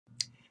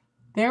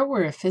There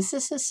were a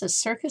physicist, a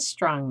circus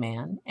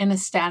strongman, and a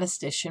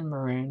statistician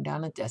marooned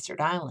on a desert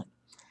island.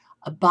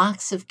 A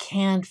box of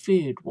canned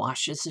food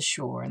washes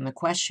ashore, and the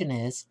question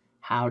is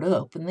how to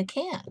open the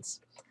cans.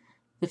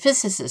 The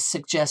physicist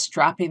suggests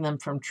dropping them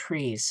from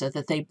trees so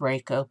that they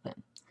break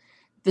open.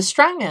 The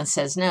strongman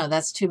says no,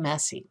 that's too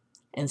messy.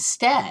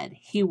 Instead,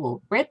 he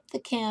will rip the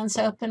cans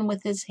open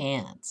with his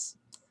hands.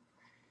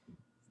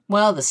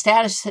 Well, the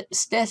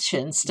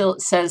statistician still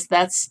says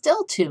that's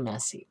still too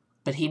messy,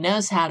 but he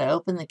knows how to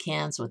open the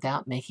cans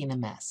without making a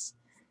mess.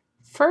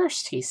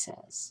 First, he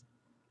says,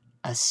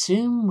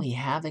 assume we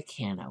have a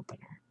can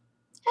opener.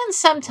 And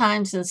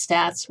sometimes in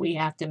stats, we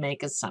have to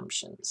make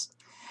assumptions.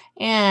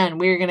 And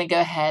we're going to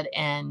go ahead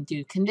and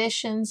do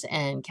conditions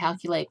and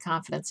calculate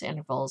confidence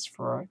intervals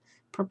for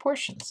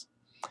proportions.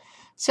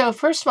 So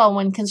first of all,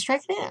 when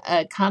constructing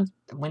a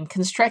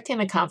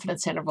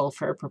confidence interval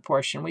for a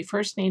proportion, we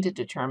first need to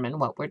determine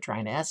what we're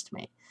trying to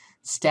estimate.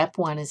 Step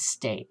one is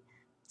state.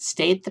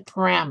 State the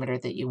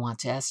parameter that you want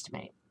to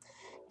estimate.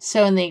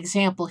 So in the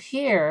example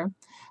here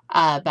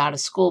about a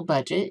school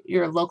budget,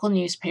 your local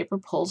newspaper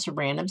pulls a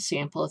random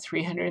sample of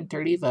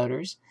 330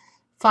 voters,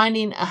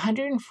 finding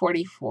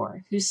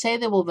 144 who say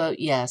they will vote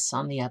yes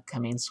on the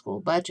upcoming school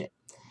budget.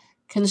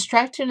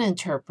 Construct and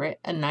interpret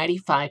a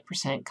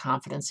 95%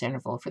 confidence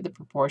interval for the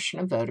proportion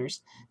of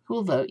voters who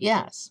will vote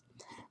yes.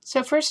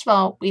 So first of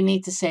all, we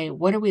need to say,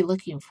 what are we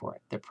looking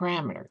for? The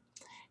parameter.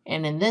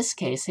 And in this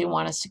case, they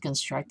want us to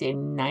construct a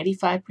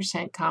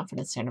 95%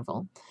 confidence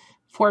interval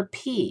for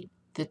P,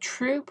 the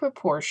true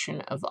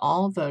proportion of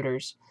all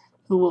voters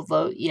who will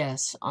vote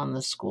yes on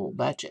the school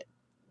budget.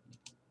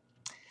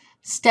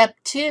 Step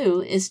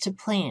two is to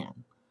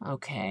plan.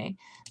 Okay,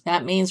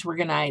 that means we're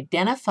going to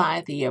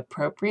identify the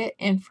appropriate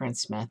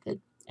inference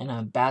method, and I'm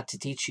about to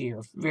teach you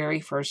your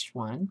very first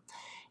one,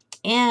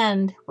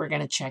 and we're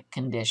going to check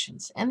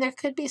conditions. And there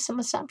could be some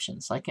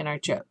assumptions, like in our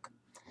joke.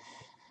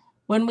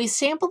 When we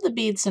sampled the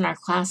beads in our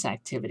class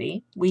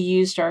activity, we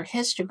used our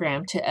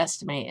histogram to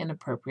estimate an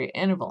appropriate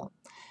interval.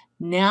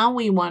 Now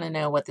we want to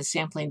know what the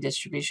sampling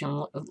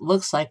distribution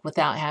looks like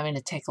without having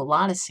to take a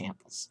lot of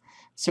samples.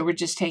 So we're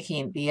just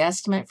taking the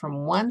estimate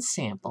from one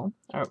sample,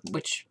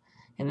 which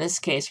in this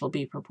case will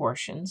be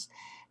proportions,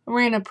 and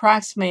we're going to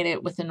approximate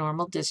it with a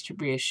normal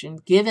distribution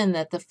given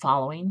that the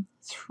following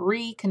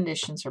three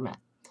conditions are met.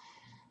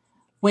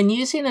 When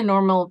using a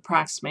normal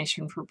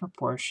approximation for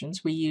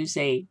proportions, we use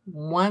a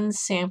one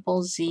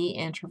sample z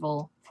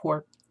interval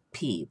for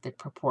p, the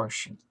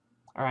proportion.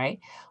 All right.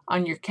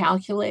 On your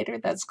calculator,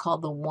 that's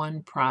called the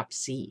one prop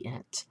z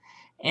int.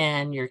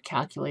 And your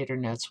calculator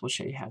notes will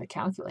show you how to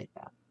calculate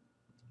that.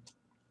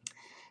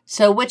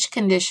 So which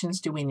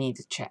conditions do we need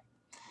to check?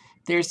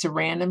 There's a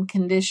random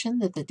condition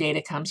that the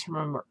data comes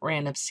from a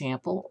random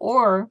sample,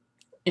 or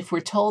if we're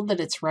told that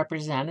it's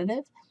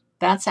representative,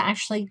 that's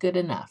actually good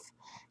enough,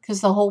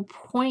 because the whole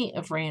point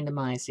of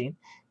randomizing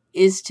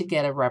is to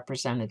get a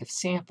representative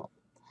sample.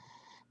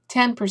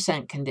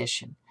 10%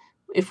 condition.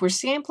 If we're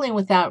sampling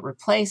without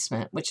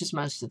replacement, which is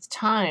most of the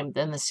time,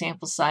 then the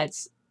sample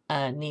size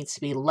needs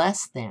to be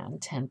less than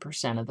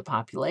 10% of the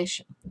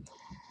population.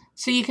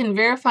 So you can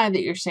verify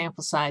that your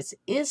sample size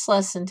is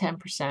less than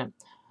 10%,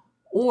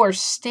 or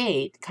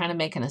state, kind of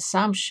make an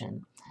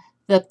assumption,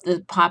 that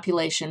the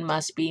population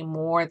must be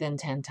more than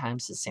 10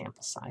 times the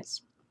sample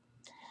size.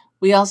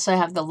 We also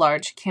have the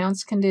large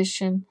counts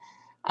condition,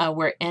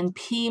 where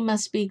NP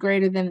must be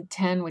greater than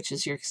 10, which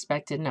is your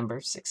expected number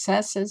of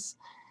successes,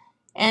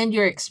 and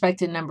your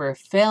expected number of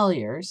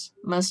failures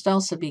must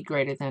also be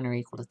greater than or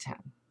equal to 10.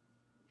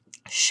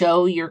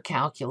 Show your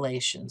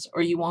calculations,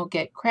 or you won't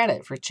get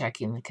credit for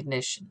checking the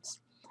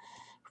conditions.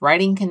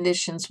 Writing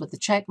conditions with a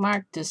check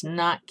mark does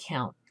not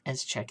count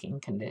as checking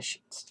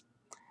conditions.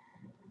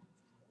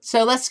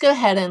 So let's go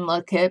ahead and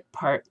look at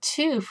part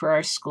 2 for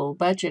our school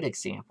budget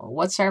example.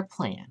 What's our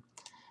plan?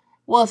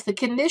 Well, if the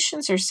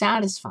conditions are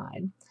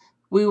satisfied,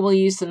 we will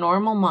use the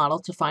normal model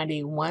to find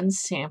a one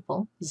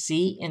sample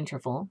z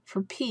interval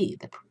for p,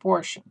 the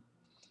proportion.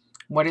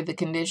 What are the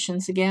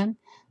conditions again?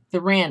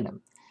 The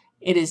random.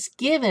 It is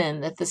given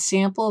that the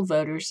sample of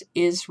voters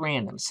is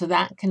random, so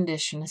that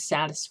condition is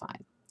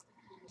satisfied.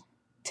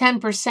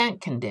 10%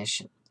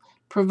 condition.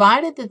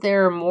 Provided that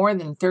there are more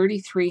than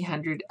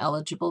 3,300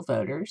 eligible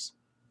voters,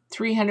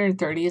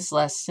 330 is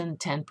less than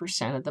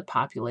 10% of the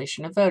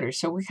population of voters.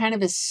 So we're kind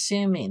of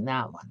assuming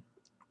that one.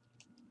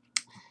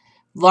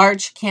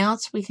 Large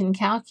counts we can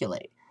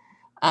calculate.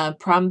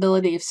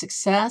 Probability of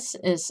success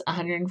is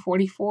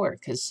 144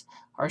 because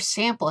our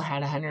sample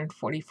had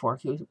 144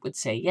 who would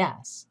say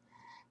yes.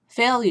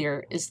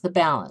 Failure is the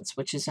balance,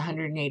 which is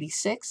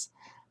 186.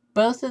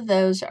 Both of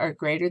those are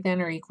greater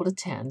than or equal to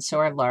 10, so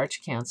our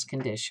large counts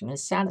condition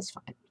is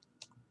satisfied.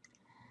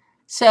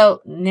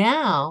 So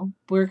now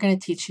we're going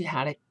to teach you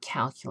how to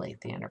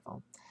calculate the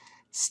interval.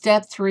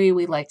 Step 3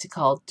 we like to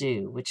call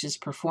do, which is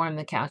perform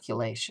the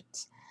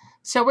calculations.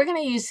 So we're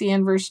going to use the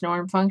inverse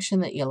norm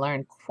function that you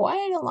learned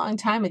quite a long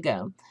time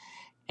ago,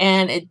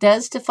 and it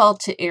does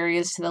default to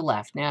areas to the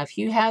left. Now, if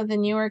you have the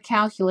newer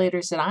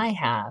calculators that I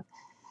have,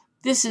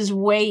 This is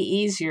way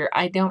easier.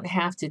 I don't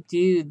have to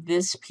do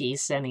this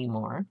piece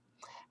anymore.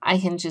 I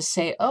can just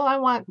say, oh, I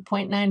want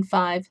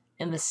 0.95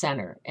 in the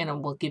center, and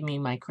it will give me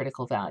my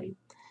critical value.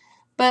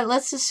 But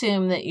let's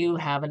assume that you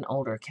have an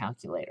older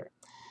calculator.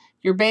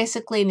 You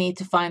basically need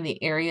to find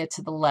the area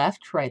to the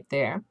left right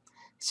there.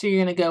 So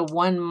you're going to go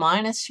 1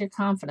 minus your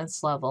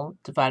confidence level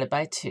divided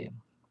by 2.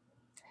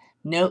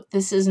 Note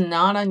this is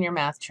not on your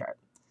math chart.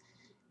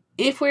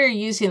 If we're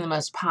using the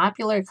most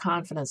popular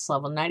confidence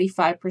level,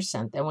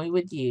 95%, then we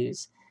would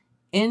use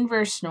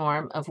inverse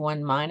norm of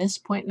 1 minus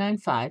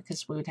 0.95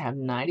 because we would have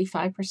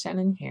 95%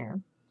 in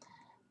here.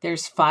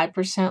 There's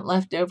 5%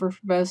 left over for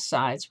both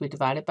sides. We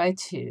divide it by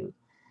 2,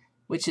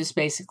 which is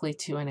basically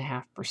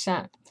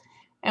 2.5%.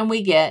 And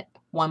we get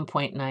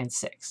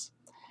 1.96.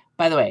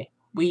 By the way,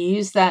 we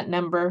use that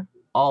number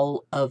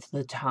all of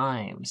the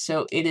time,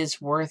 so it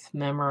is worth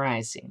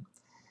memorizing.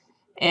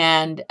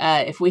 And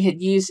if we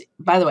had used,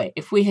 by the way,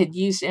 if we had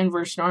used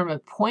inverse norm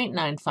of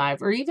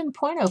 0.95 or even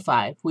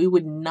 0.05, we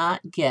would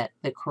not get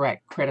the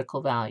correct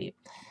critical value.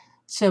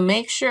 So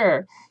make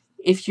sure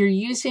if you're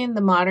using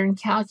the modern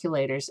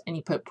calculators and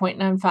you put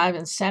 0.95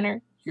 in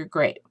center, you're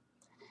great.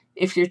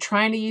 If you're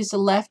trying to use the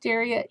left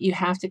area, you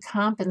have to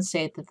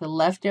compensate that the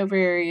leftover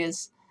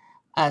areas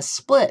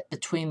split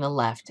between the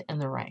left and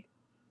the right.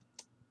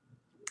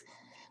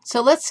 So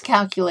let's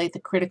calculate the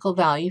critical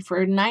value for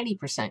a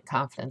 90%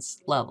 confidence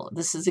level.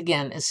 This is,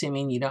 again,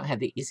 assuming you don't have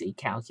the easy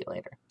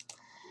calculator.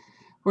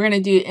 We're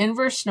going to do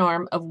inverse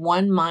norm of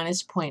 1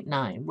 minus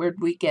 0.9.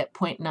 Where'd we get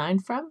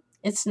 0.9 from?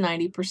 It's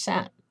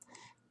 90%.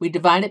 We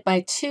divide it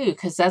by 2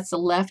 because that's the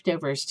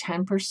leftovers,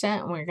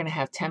 10%, and we're going to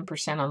have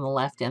 10% on the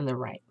left and the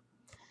right,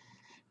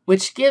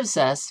 which gives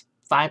us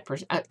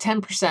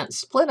 10%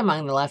 split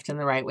among the left and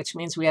the right, which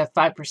means we have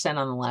 5%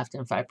 on the left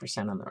and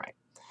 5% on the right.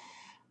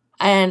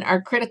 And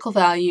our critical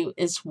value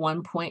is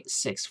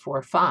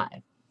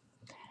 1.645.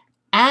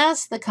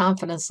 As the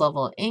confidence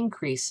level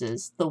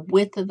increases, the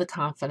width of the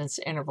confidence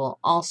interval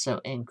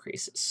also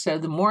increases. So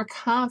the more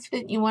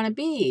confident you want to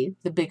be,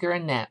 the bigger a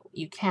net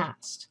you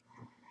cast.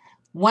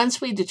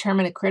 Once we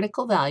determine a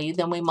critical value,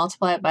 then we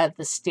multiply it by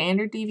the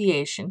standard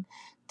deviation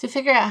to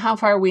figure out how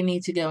far we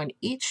need to go in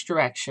each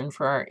direction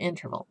for our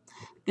interval.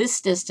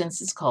 This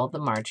distance is called the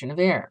margin of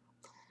error.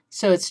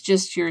 So it's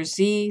just your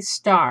z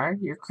star,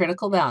 your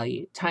critical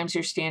value, times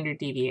your standard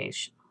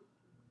deviation.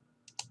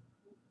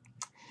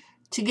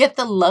 To get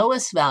the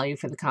lowest value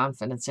for the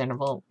confidence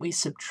interval, we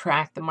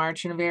subtract the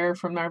margin of error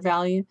from our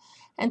value,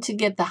 and to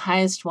get the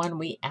highest one,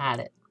 we add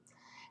it.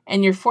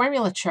 And your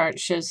formula chart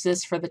shows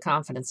this for the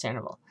confidence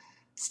interval.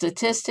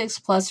 Statistics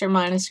plus or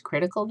minus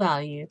critical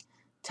value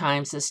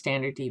times the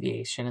standard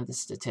deviation of the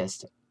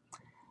statistic.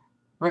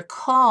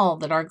 Recall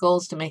that our goal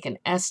is to make an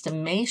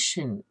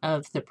estimation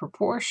of the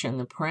proportion,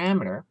 the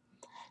parameter,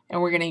 and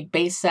we're going to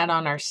base that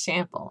on our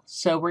sample.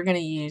 So we're going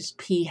to use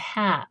p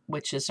hat,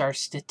 which is our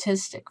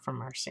statistic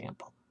from our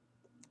sample.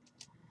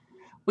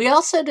 We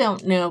also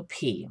don't know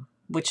p,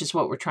 which is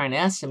what we're trying to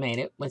estimate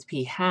it with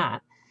p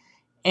hat.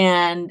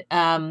 And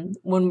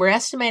when we're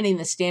estimating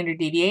the standard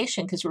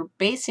deviation, because we're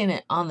basing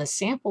it on the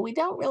sample, we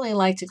don't really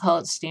like to call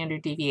it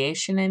standard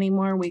deviation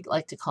anymore. We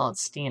like to call it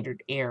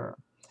standard error.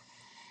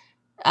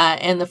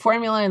 And the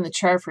formula in the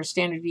chart for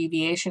standard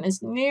deviation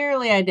is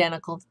nearly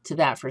identical to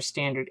that for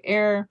standard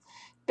error.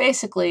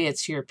 Basically,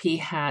 it's your p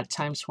hat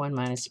times 1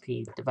 minus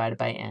p divided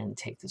by n,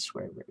 take the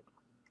square root.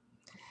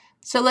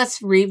 So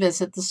let's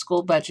revisit the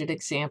school budget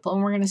example,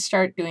 and we're going to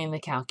start doing the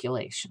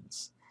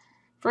calculations.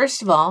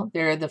 First of all,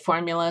 there are the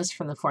formulas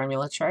from the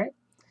formula chart.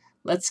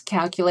 Let's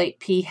calculate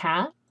p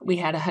hat. We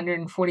had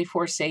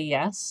 144 say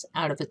yes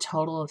out of a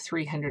total of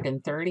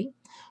 330,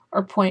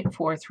 or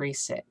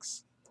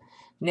 0.436.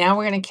 Now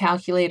we're going to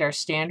calculate our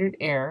standard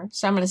error.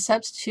 So I'm going to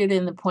substitute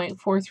in the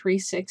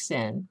 0.436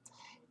 in,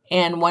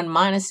 and 1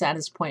 minus that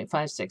is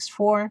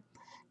 0.564,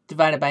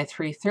 divided by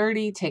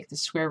 330, take the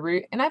square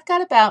root, and I've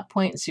got about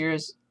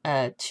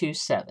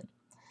 0.027.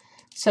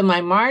 So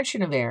my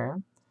margin of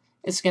error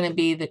is going to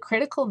be the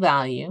critical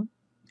value,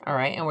 all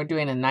right, and we're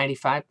doing a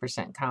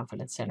 95%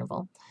 confidence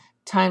interval,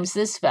 times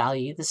this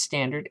value, the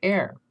standard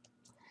error.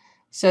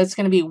 So it's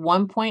going to be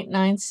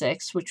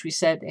 1.96, which we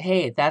said,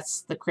 hey,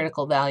 that's the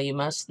critical value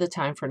most of the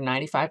time for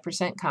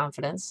 95%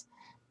 confidence,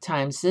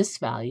 times this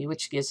value,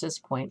 which gives us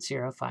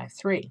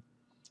 0.053.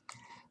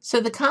 So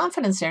the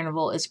confidence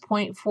interval is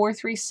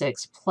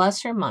 0.436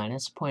 plus or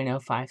minus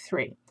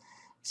 0.053.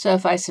 So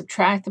if I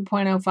subtract the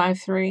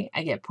 0.053,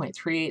 I get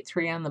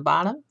 0.383 on the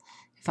bottom.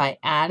 If I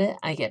add it,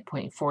 I get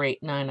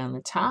 0.489 on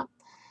the top.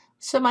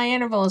 So my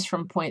interval is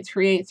from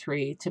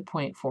 0.383 to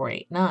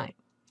 0.489.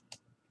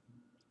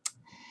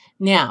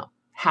 Now,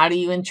 how do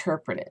you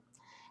interpret it?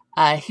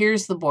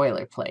 Here's the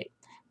boilerplate.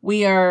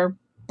 We are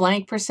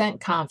blank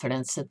 %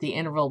 confidence that the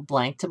interval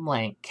blank to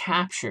blank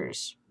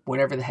captures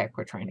whatever the heck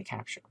we're trying to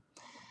capture.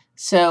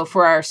 So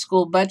for our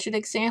school budget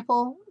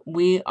example,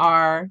 we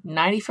are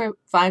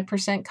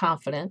 95%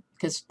 confident,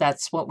 because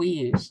that's what we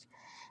used,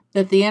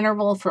 that the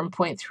interval from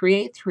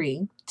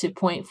 0.383 to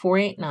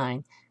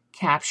 0.489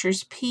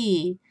 captures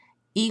P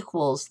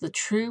equals the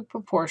true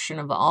proportion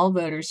of all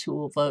voters who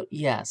will vote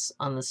yes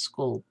on the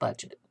school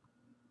budget.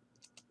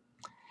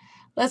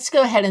 Let's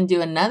go ahead and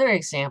do another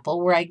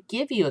example where I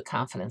give you a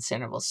confidence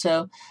interval.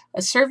 So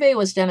a survey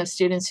was done of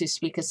students who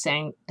speak a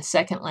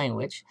second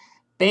language.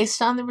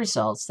 Based on the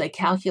results, they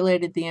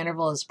calculated the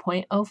interval as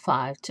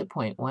 0.05 to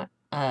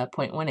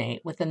 0.18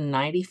 with a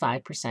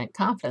 95%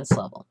 confidence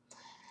level.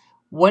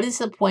 What is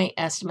the point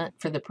estimate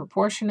for the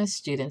proportion of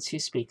students who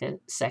speak a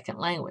second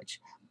language?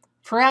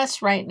 For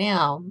us right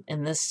now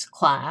in this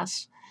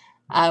class,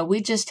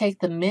 we just take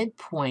the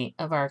midpoint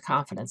of our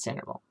confidence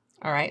interval.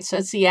 All right, so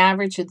it's the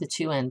average of the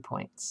two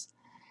endpoints.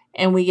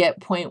 And we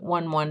get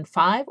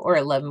 0.115 or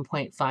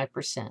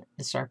 11.5%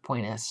 is our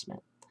point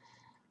estimate.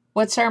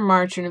 What's our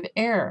margin of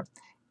error?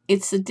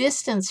 It's the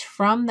distance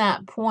from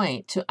that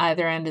point to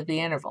either end of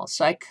the interval.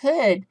 So I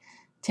could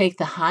take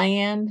the high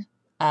end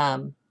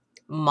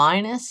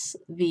minus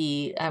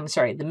the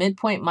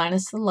midpoint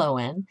minus the low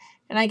end,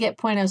 and I get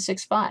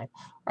 0.065.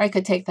 Or I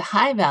could take the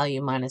high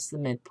value minus the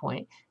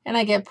midpoint, and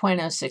I get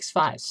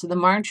 0.065. So the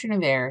margin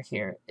of error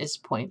here is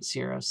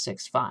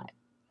 0.065.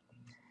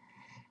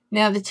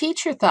 Now, the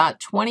teacher thought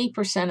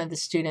 20% of the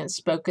students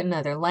spoke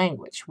another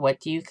language. What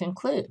do you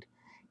conclude?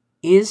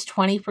 Is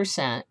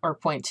 20% or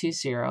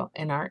 0.20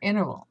 in our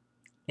interval?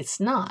 It's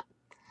not.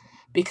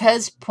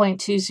 Because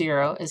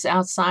 0.20 is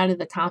outside of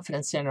the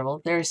confidence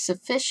interval, there is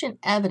sufficient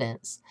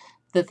evidence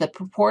that the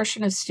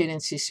proportion of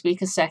students who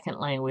speak a second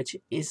language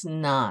is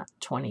not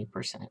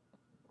 20%.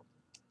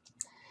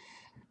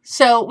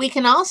 So we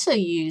can also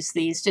use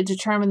these to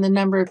determine the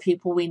number of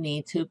people we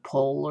need to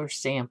poll or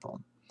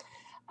sample.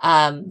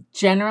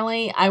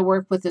 Generally, I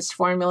work with this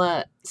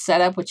formula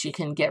setup, which you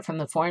can get from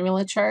the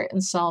formula chart,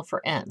 and solve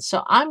for n.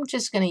 So I'm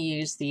just going to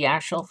use the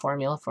actual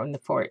formula from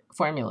the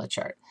formula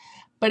chart.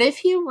 But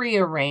if you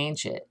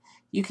rearrange it,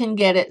 you can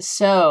get it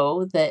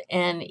so that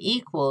n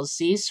equals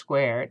z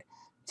squared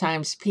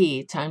times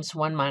p times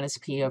 1 minus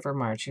p over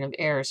margin of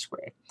error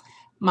squared.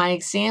 My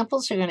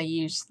examples are going to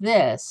use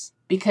this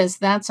because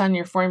that's on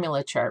your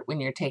formula chart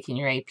when you're taking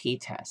your AP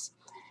test.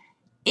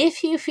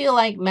 If you feel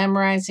like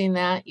memorizing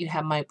that, you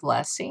have my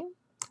blessing.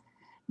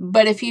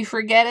 But if you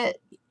forget it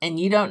and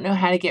you don't know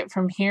how to get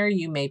from here,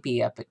 you may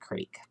be up a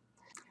creek.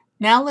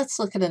 Now let's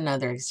look at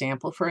another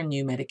example for a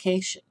new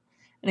medication.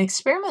 An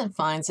experiment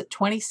finds that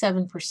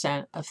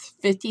 27% of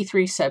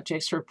 53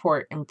 subjects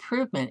report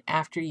improvement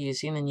after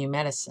using a new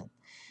medicine.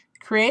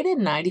 Create a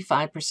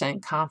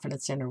 95%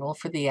 confidence interval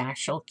for the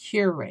actual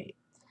cure rate.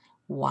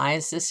 Why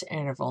is this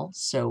interval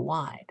so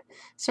wide?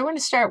 So we're going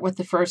to start with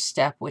the first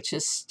step, which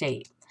is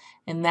state.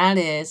 And that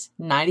is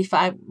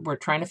 95. We're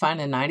trying to find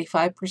a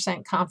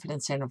 95%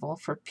 confidence interval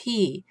for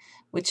P,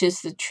 which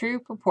is the true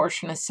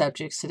proportion of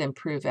subjects that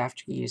improve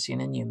after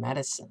using a new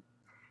medicine.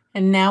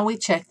 And now we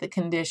check the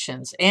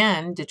conditions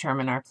and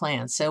determine our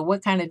plan. So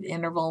what kind of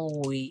interval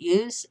will we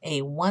use?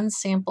 A one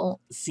sample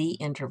Z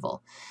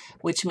interval,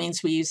 which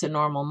means we use a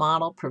normal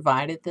model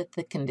provided that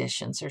the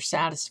conditions are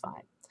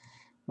satisfied.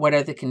 What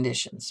are the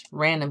conditions?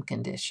 Random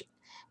condition.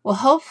 Well,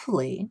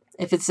 hopefully,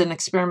 if it's an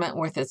experiment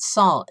worth its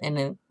salt,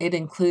 and it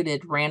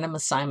included random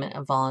assignment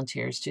of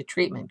volunteers to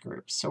treatment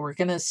groups. So we're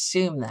going to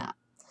assume that.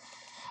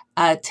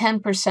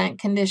 10%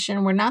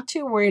 condition, we're not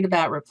too worried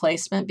about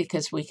replacement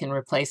because we can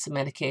replace the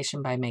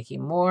medication by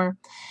making more.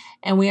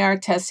 And we are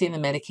testing the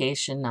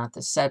medication, not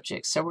the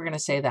subject. So we're going to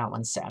say that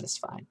one's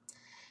satisfied.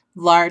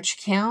 Large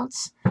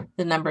counts,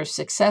 the number of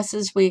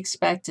successes we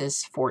expect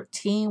is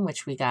 14,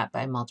 which we got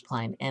by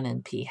multiplying n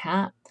and p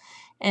hat.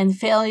 And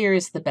failure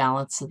is the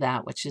balance of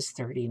that, which is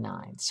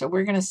 39. So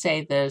we're going to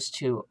say those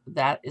two,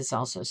 that is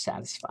also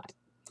satisfied.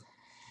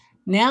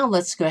 Now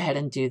let's go ahead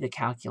and do the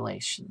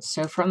calculations.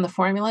 So from the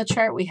formula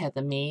chart, we had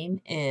the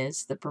mean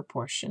is the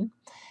proportion,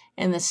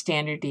 and the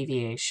standard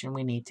deviation,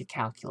 we need to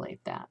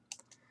calculate that.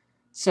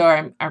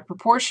 So our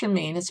proportion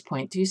mean is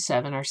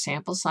 0.27. Our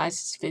sample size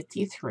is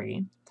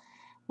 53.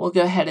 We'll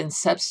go ahead and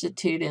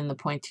substitute in the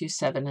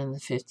 0.27 and the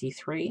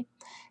 53,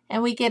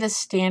 and we get a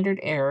standard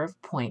error of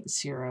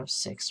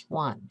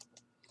 0.061.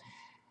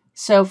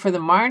 So for the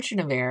margin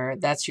of error,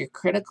 that's your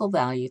critical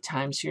value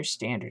times your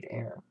standard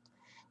error.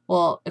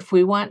 Well, if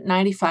we want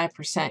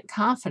 95%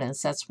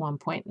 confidence, that's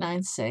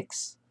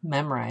 1.96.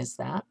 Memorize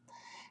that.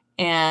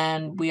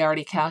 And we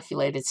already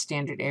calculated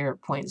standard error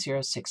at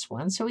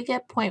 0.061, so we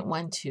get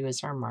 0.12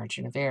 as our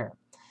margin of error.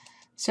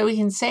 So we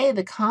can say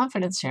the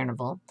confidence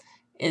interval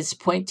is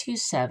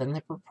 0.27,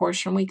 the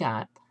proportion we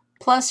got,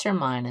 plus or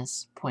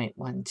minus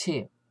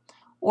 0.12.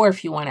 Or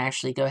if you want to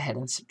actually go ahead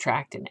and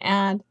subtract and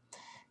add,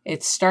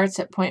 it starts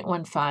at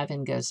 0.15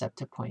 and goes up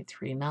to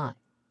 0.39.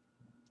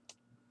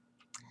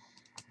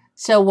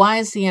 So why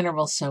is the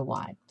interval so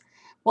wide?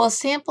 Well, a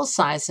sample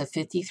size of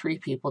 53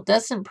 people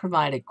doesn't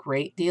provide a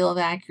great deal of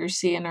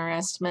accuracy in our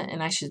estimate,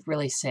 and I should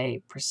really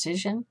say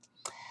precision.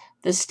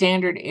 The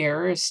standard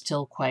error is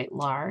still quite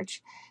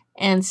large,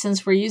 and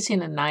since we're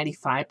using a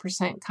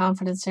 95%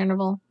 confidence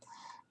interval,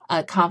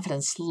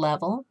 confidence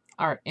level,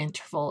 our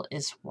interval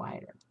is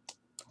wider.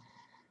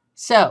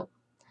 So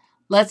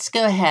Let's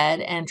go ahead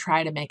and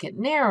try to make it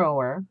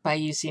narrower by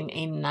using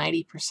a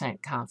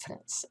 90%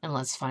 confidence, and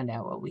let's find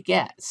out what we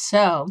get.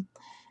 So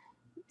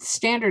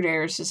standard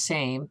error is the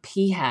same,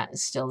 p hat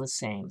is still the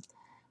same,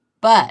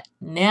 but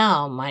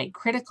now my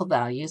critical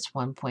value is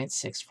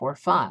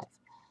 1.645.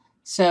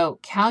 So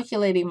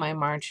calculating my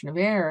margin of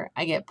error,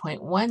 I get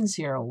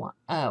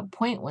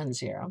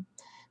 0.10,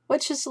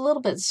 which is a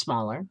little bit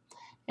smaller,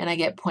 and I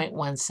get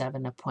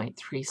 0.17 to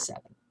 0.37.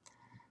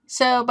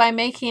 So by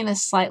making a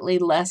slightly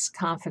less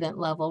confident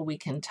level, we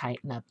can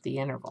tighten up the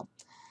interval.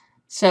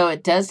 So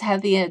it does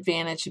have the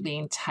advantage of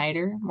being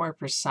tighter, more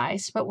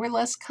precise, but we're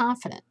less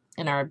confident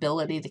in our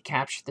ability to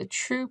capture the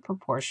true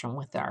proportion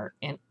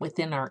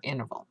within our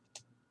interval.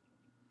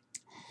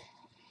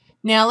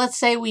 Now let's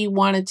say we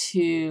wanted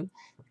to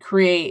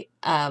create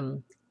a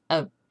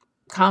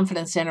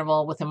confidence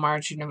interval with a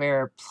margin of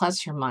error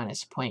plus or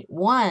minus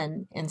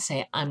 0.1 and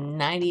say I'm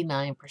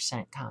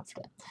 99%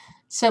 confident.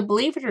 So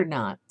believe it or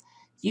not,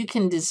 you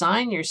can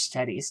design your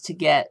studies to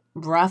get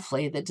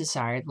roughly the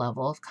desired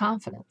level of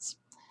confidence.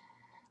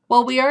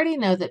 Well, we already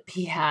know that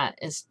p hat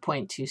is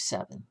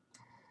 0.27.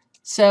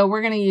 So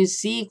we're going to use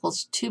z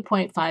equals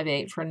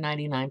 2.58 for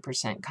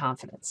 99%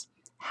 confidence.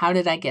 How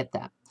did I get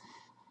that?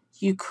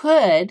 You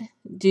could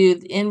do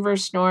the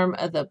inverse norm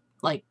of the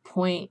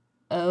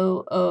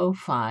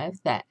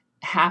 0.005, that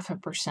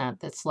 0.5%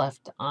 that's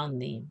left on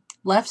the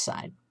left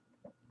side.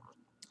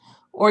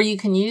 Or you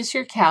can use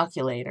your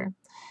calculator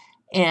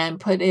and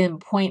put in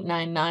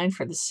 0.99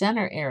 for the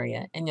center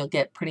area, and you'll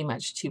get pretty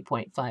much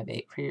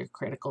 2.58 for your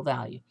critical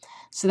value.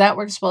 So that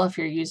works well if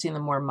you're using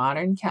the more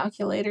modern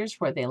calculators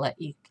where they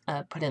let you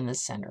put in the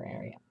center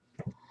area.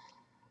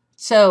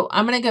 So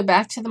I'm going to go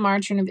back to the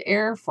margin of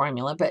error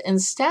formula, but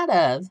instead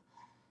of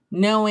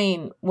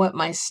knowing what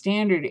my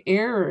standard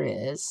error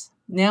is,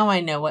 now I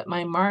know what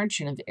my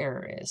margin of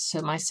error is. So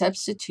my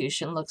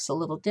substitution looks a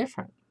little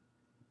different.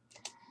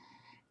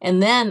 And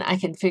then I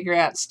can figure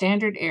out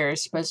standard error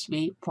is supposed to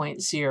be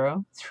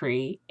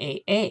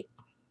 0.0388.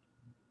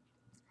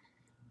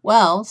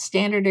 Well,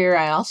 standard error,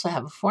 I also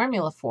have a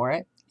formula for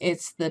it.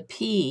 It's the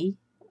p,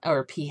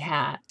 or p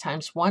hat,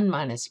 times 1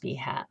 minus p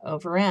hat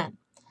over n.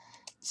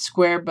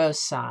 Square both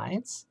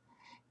sides,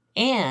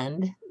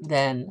 and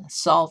then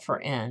solve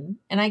for n,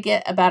 and I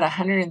get about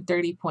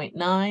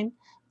 130.9.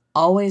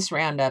 Always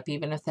round up,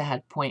 even if they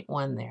had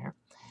 0.1 there.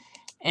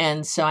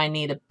 And so I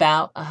need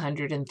about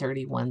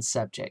 131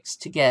 subjects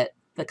to get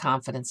the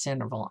confidence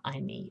interval I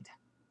need.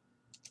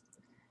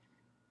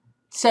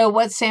 So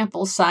what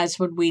sample size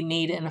would we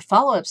need in a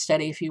follow-up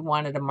study if you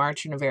wanted a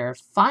margin of error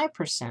of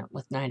 5%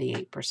 with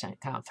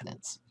 98%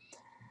 confidence?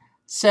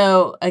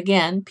 So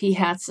again, p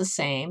hat's the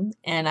same,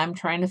 and I'm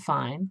trying to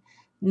find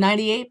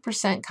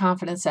 98%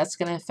 confidence. That's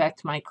going to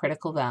affect my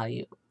critical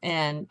value.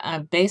 And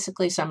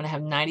basically, so I'm going to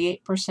have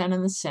 98%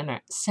 in the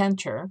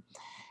center.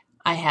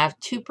 I have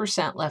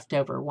 2% left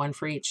over, one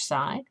for each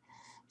side.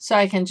 So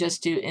I can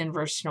just do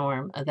inverse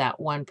norm of that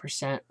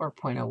 1% or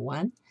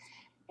 0.01.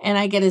 And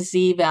I get a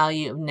z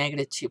value of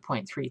negative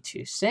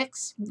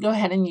 2.326. Go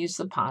ahead and use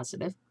the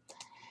positive.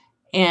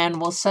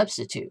 And we'll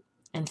substitute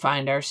and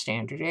find our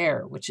standard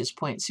error, which is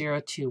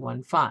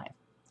 0.0215.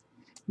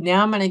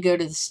 Now I'm going to go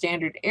to the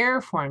standard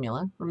error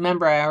formula.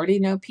 Remember, I already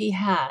know p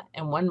hat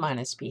and 1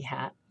 minus p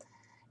hat,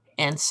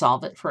 and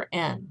solve it for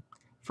n.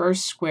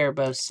 First, square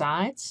both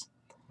sides,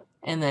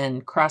 and then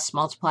cross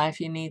multiply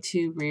if you need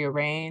to,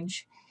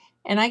 rearrange,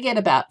 and I get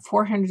about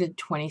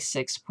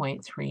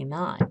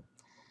 426.39.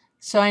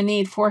 So I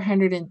need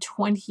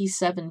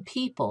 427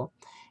 people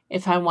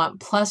if I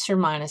want plus or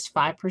minus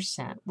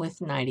 5% with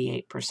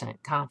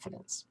 98%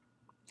 confidence.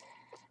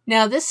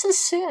 Now this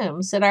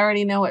assumes that I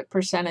already know what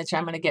percentage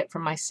I'm going to get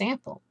from my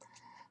sample,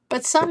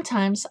 but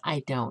sometimes I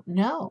don't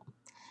know.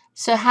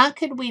 So how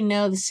could we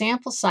know the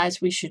sample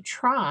size we should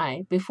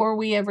try before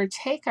we ever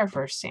take our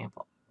first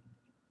sample?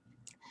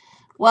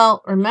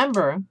 Well,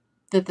 remember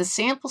that the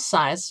sample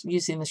size,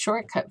 using the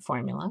shortcut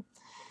formula,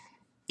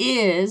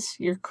 is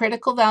your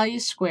critical value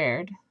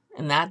squared,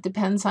 and that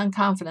depends on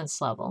confidence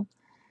level,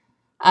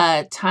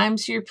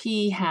 times your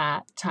p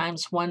hat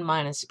times 1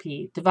 minus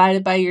p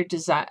divided by your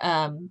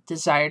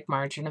desired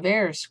margin of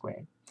error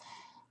squared.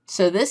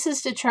 So this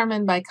is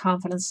determined by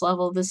confidence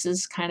level. This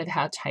is kind of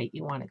how tight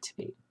you want it to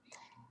be.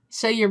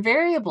 So your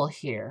variable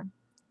here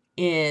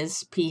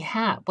is p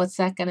hat. What's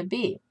that going to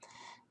be?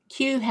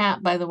 Q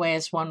hat, by the way,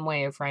 is one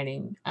way of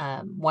writing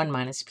 1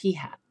 minus p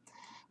hat.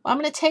 Well, I'm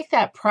going to take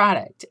that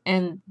product,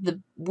 and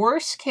the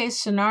worst case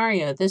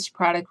scenario, this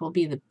product will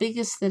be the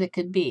biggest that it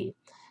could be.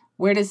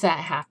 Where does that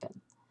happen?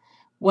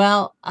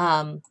 Well,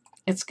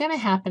 it's going to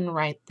happen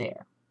right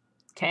there,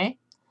 okay?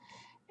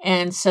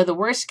 And so the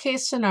worst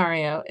case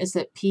scenario is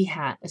that p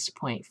hat is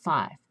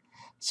 0.5.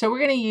 So we're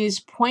going to use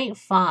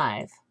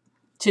 0.5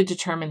 to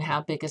determine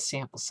how big a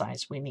sample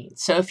size we need.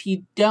 So if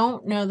you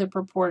don't know the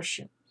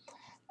proportion,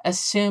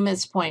 assume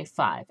it's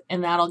 0.5,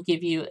 and that'll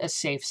give you a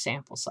safe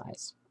sample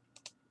size.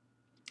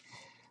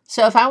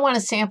 So if I want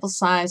a sample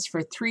size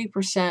for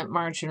 3%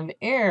 margin of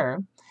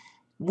error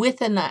with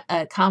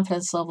a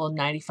confidence level of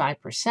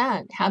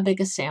 95%, how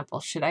big a sample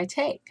should I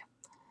take?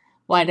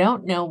 Well, I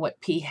don't know what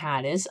p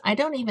hat is. I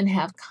don't even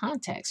have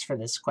context for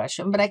this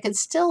question, but I could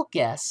still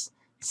guess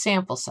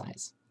sample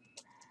size.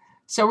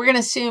 So we're going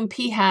to assume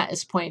p hat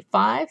is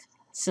 0.5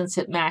 since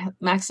it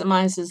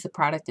maximizes the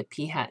product of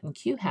p hat and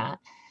q hat,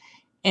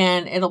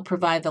 and it'll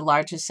provide the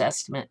largest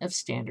estimate of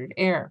standard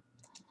error.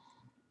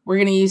 We're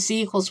going to use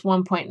z equals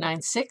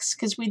 1.96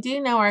 because we do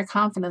know our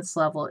confidence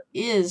level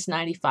is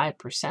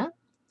 95%.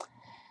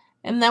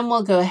 And then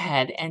we'll go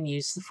ahead and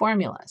use the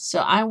formula. So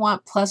I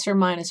want plus or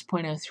minus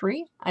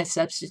 0.03. I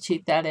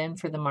substitute that in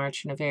for the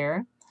margin of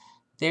error.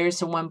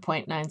 There's a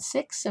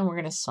 1.96, and we're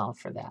going to solve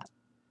for that.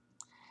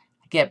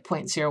 I get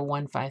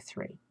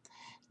 0.0153.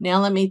 Now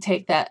let me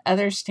take that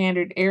other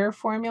standard error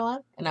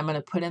formula, and I'm going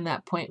to put in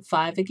that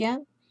 0.5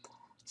 again,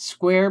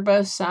 square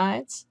both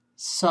sides,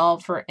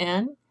 solve for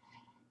n,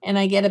 and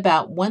I get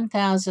about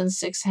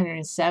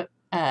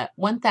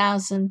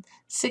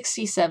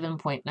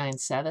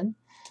 1,067.97,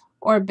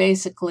 or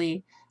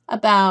basically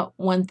about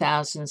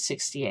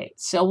 1,068.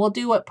 So we'll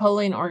do what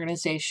polling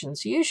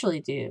organizations usually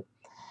do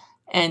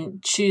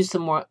and choose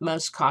the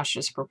most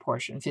cautious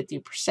proportion,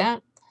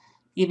 50%.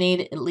 You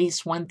need at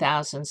least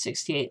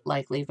 1,068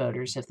 likely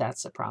voters if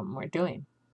that's the problem we're doing.